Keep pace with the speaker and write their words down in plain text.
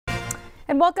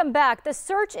And welcome back. The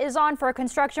search is on for a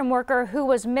construction worker who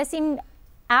was missing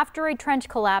after a trench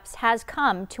collapse has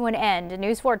come to an end.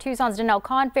 News 4 Tucson's Danelle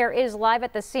Confair is live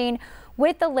at the scene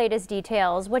with the latest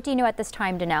details. What do you know at this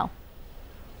time, Danelle?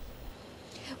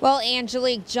 Well,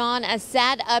 Angelique, John, a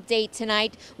sad update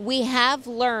tonight. We have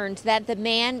learned that the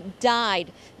man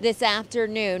died this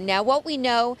afternoon. Now, what we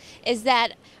know is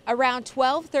that around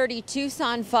 12:30,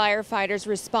 Tucson firefighters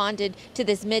responded to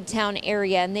this midtown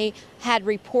area, and they had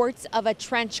reports of a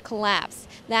trench collapse.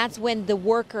 That's when the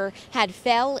worker had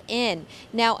fell in.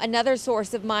 Now, another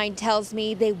source of mine tells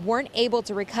me they weren't able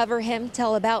to recover him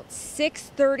till about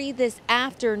 6:30 this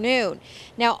afternoon.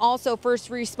 Now, also first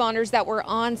responders that were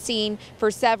on scene for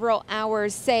several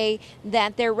hours say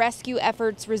that their rescue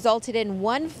efforts resulted in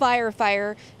one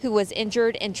firefighter who was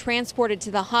injured and transported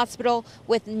to the hospital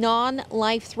with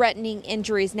non-life-threatening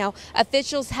injuries. Now,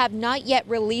 officials have not yet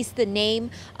released the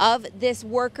name of this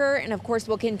worker, and of course,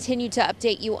 we'll continue to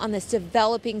update you on this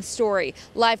developing story.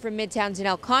 Live from Midtown,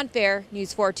 Danelle Confair,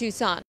 News 4 Tucson.